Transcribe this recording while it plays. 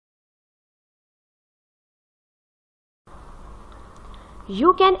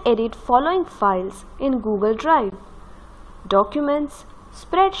You can edit following files in Google Drive: documents,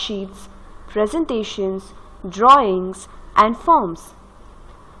 spreadsheets, presentations, drawings, and forms.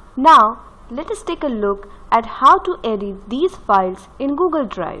 Now, let us take a look at how to edit these files in Google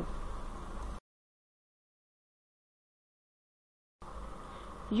Drive.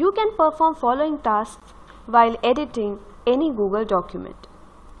 You can perform following tasks while editing any Google document: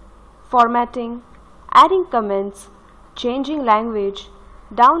 formatting, adding comments, changing language,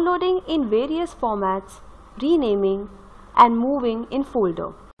 downloading in various formats, renaming, and moving in folder.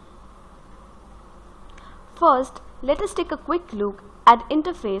 First, let us take a quick look at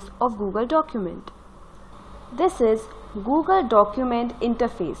interface of Google Document. This is Google Document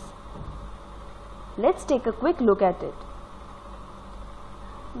interface. Let's take a quick look at it.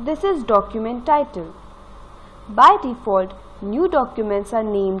 This is document title. By default, new documents are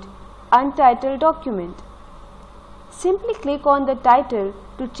named Untitled Document. Simply click on the title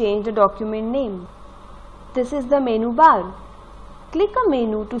to change the document name. This is the menu bar. Click a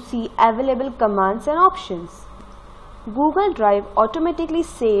menu to see available commands and options. Google Drive automatically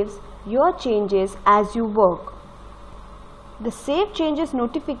saves your changes as you work. The Save Changes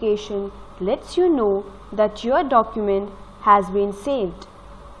notification lets you know that your document has been saved.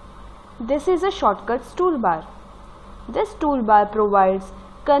 This is a Shortcuts toolbar. This toolbar provides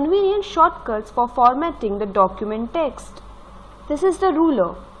convenient shortcuts for formatting the document text. This is the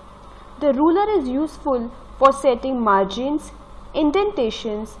ruler. The ruler is useful for setting margins,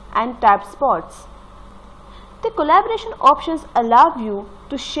 indentations, and tab spots. The collaboration options allow you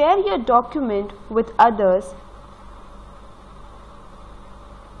to share your document with others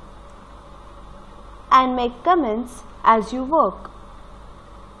and make comments as you work.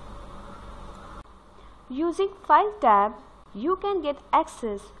 Using File tab, you can get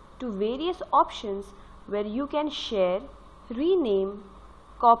access to various options where you can share, rename,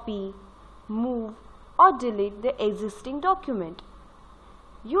 copy, move, or delete the existing document.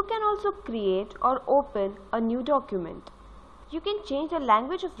 You can also create or open a new document. You can change the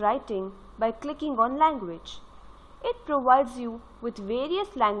language of writing by clicking on Language. It provides you with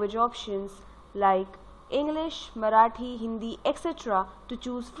various language options like English, Marathi, Hindi, etc. to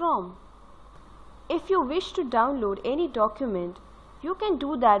choose from. If you wish to download any document, you can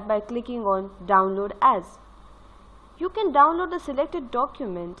do that by clicking on Download As. You can download the selected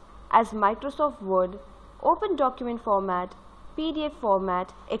document as Microsoft Word, Open Document format, PDF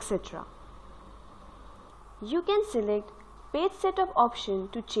format, etc. You can select Page Setup option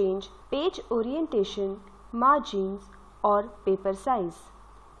to change page orientation, margins, or paper size.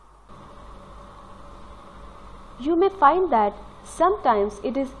 You may find that sometimes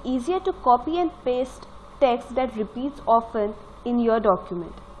it is easier to copy and paste text that repeats often in your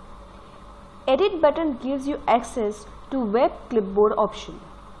document. Edit button gives you access to Web Clipboard option.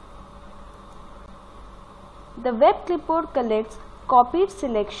 The Web Clipboard collects copied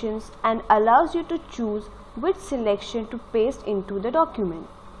selections and allows you to choose which selection to paste into the document.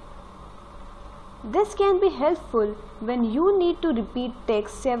 This can be helpful when you need to repeat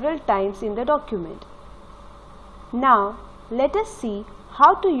text several times in the document. Now, let us see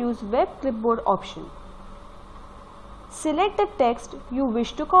how to use Web Clipboard option. Select the text you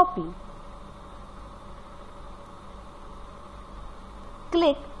wish to copy.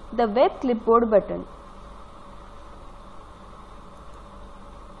 Click the Web Clipboard button.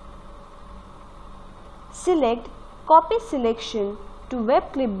 Select Copy selection to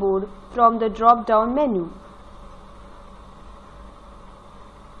Web Clipboard from the drop-down menu.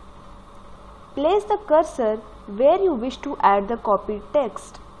 Place the cursor where you wish to add the copied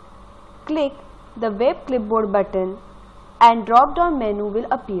text. Click the Web Clipboard button and drop-down menu will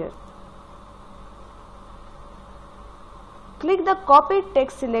appear. Click the copied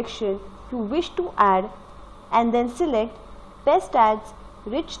text selection you wish to add and then select Paste as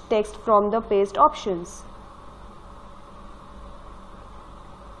Rich Text from the Paste options.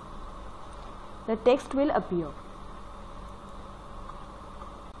 The text will appear.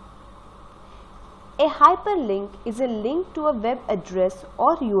 A hyperlink is a link to a web address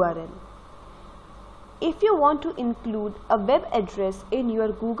or URL. If you want to include a web address in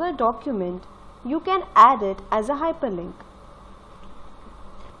your Google document, you can add it as a hyperlink.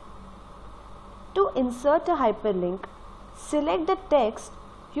 To insert a hyperlink, select the text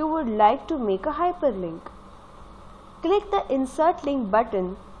you would like to make a hyperlink. Click the Insert Link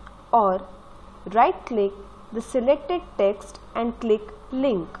button or right-click the selected text and click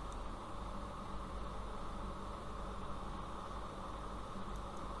Link.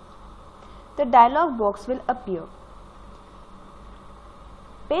 The dialog box will appear.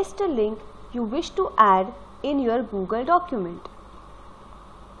 Paste a link you wish to add in your Google document.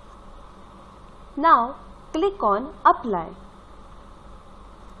 Now click on Apply.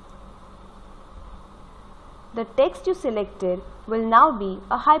 The text you selected will now be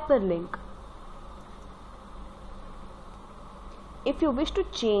a hyperlink. If you wish to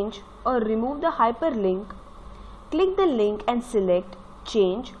change or remove the hyperlink, click the link and select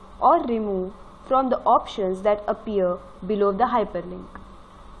Change or Remove from the options that appear below the hyperlink.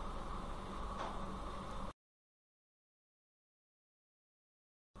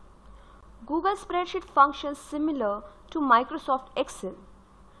 Google Spreadsheet functions similar to Microsoft Excel.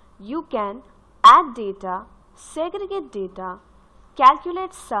 You can add data, segregate data,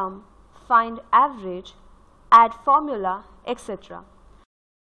 calculate sum, find average, add formula, etc.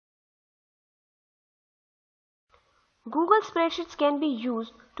 Google Spreadsheets can be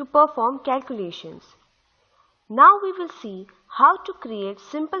used to perform calculations. Now we will see how to create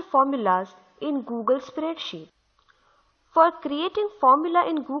simple formulas in Google Spreadsheet. For creating formula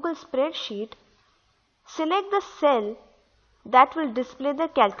in Google Spreadsheet, select the cell that will display the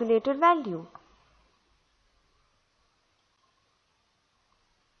calculated value.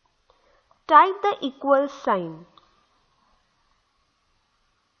 Type the equal sign.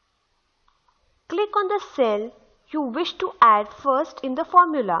 Click on the cell you wish to add first in the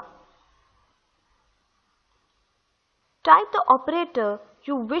formula. Type the operator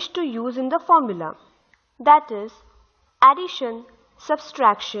you wish to use in the formula, that is, addition,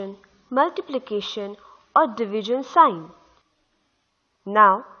 subtraction, multiplication or division sign.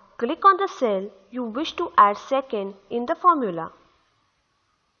 Now click on the cell you wish to add second in the formula.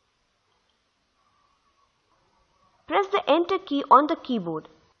 Press the Enter key on the keyboard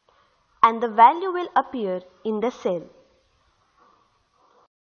and the value will appear in the cell.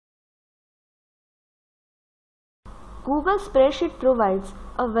 Google Spreadsheet provides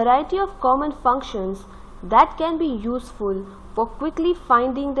a variety of common functions that can be useful for quickly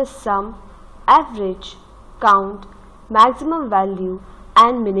finding the sum, average, count, maximum value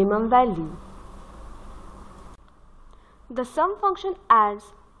and minimum value. The sum function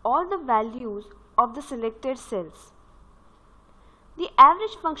adds all the values of the selected cells. The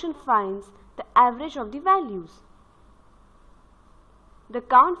average function finds the average of the values. The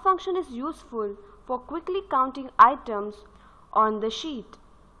count function is useful for quickly counting items on the sheet.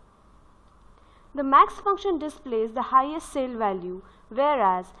 The max function displays the highest sale value,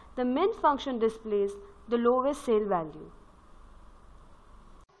 whereas the min function displays the lowest sale value.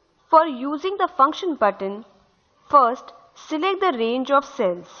 For using the function button, first select the range of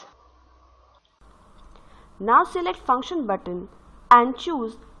cells. Now select function button and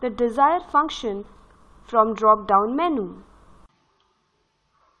choose the desired function from drop-down menu.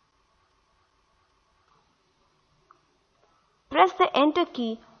 Press the Enter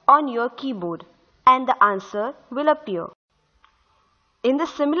key on your keyboard and the answer will appear. In the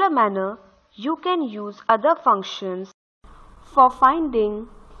similar manner, you can use other functions for finding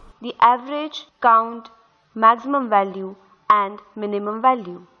the average, count, maximum value and minimum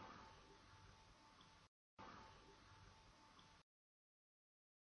value.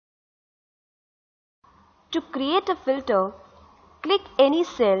 To create a filter, click any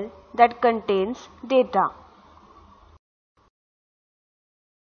cell that contains data.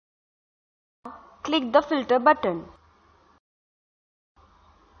 Click the filter button.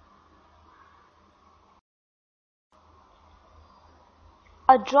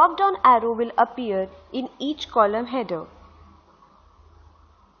 A drop-down arrow will appear in each column header.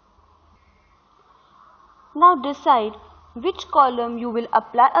 Now decide which column you will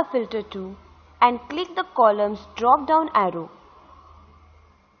apply a filter to and click the column's drop-down arrow.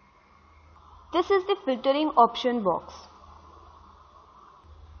 This is the filtering option box.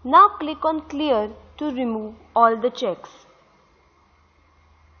 Now click on Clear to remove all the checks.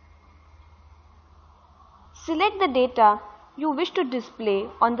 Select the data you wish to display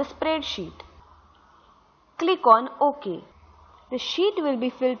on the spreadsheet. Click on OK. The sheet will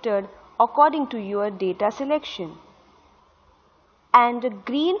be filtered according to your data selection, and a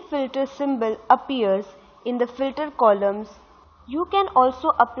green filter symbol appears in the filter columns. You can also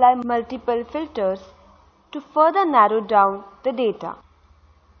apply multiple filters to further narrow down the data.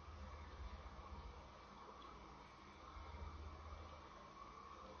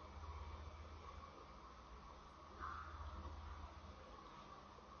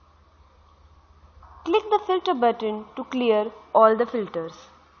 Click the filter button to clear all the filters.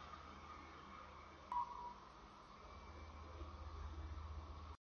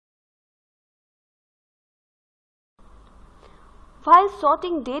 While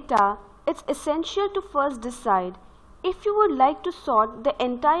sorting data, it's essential to first decide if you would like to sort the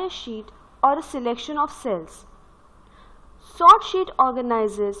entire sheet or a selection of cells. Sort sheet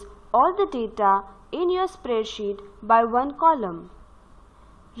organizes all the data in your spreadsheet by one column.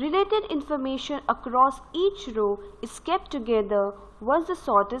 Related information across each row is kept together once the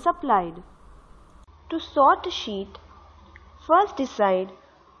sort is applied. To sort a sheet, first decide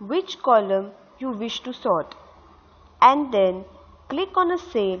which column you wish to sort and then click on a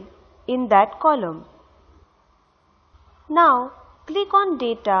cell in that column. Now click on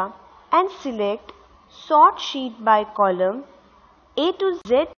Data and select Sort Sheet by Column A to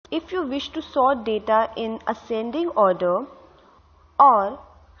Z if you wish to sort data in ascending order, or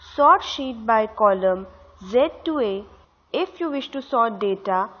Sort Sheet by Column Z to A if you wish to sort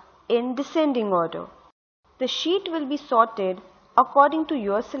data in descending order. The sheet will be sorted according to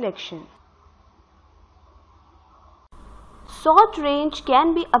your selection. Sort range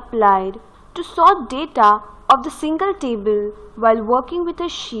can be applied to sort data of the single table while working with a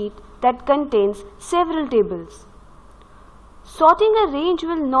sheet that contains several tables. Sorting a range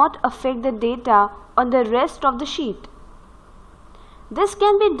will not affect the data on the rest of the sheet. This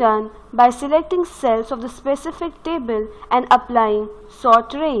can be done by selecting cells of the specific table and applying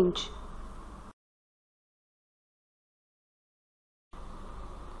sort range.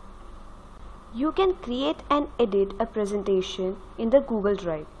 You can create and edit a presentation in the Google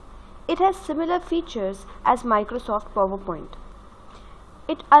Drive. It has similar features as Microsoft PowerPoint.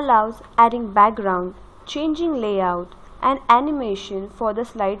 It allows adding background, changing layout, and animation for the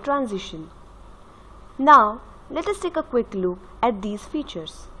slide transition. Now, let us take a quick look at these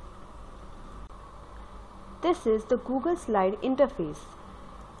features. This is the Google Slide interface.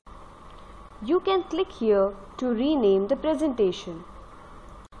 You can click here to rename the presentation.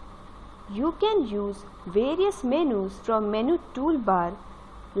 You can use various menus from menu toolbar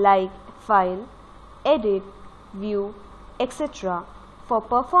like File, Edit, View, etc. for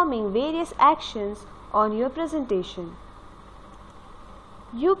performing various actions on your presentation.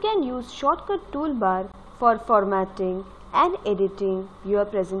 You can use shortcut toolbar for formatting and editing your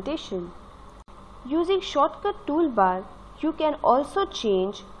presentation. Using shortcut toolbar, you can also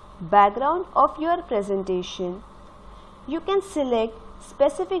change background of your presentation. You can select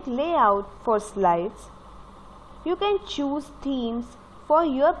specific layout for slides. You can choose themes for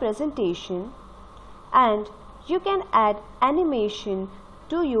your presentation, and you can add animation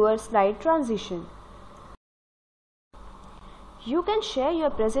to your slide transition. You can share your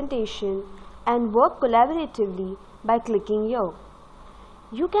presentation and work collaboratively by clicking here.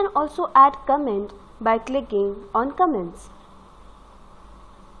 You can also add comment by clicking on Comments.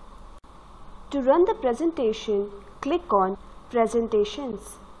 To run the presentation, click on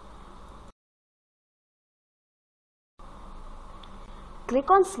Presentations. Click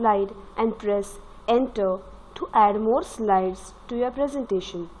on Slide and press Enter to add more slides to your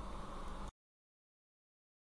presentation.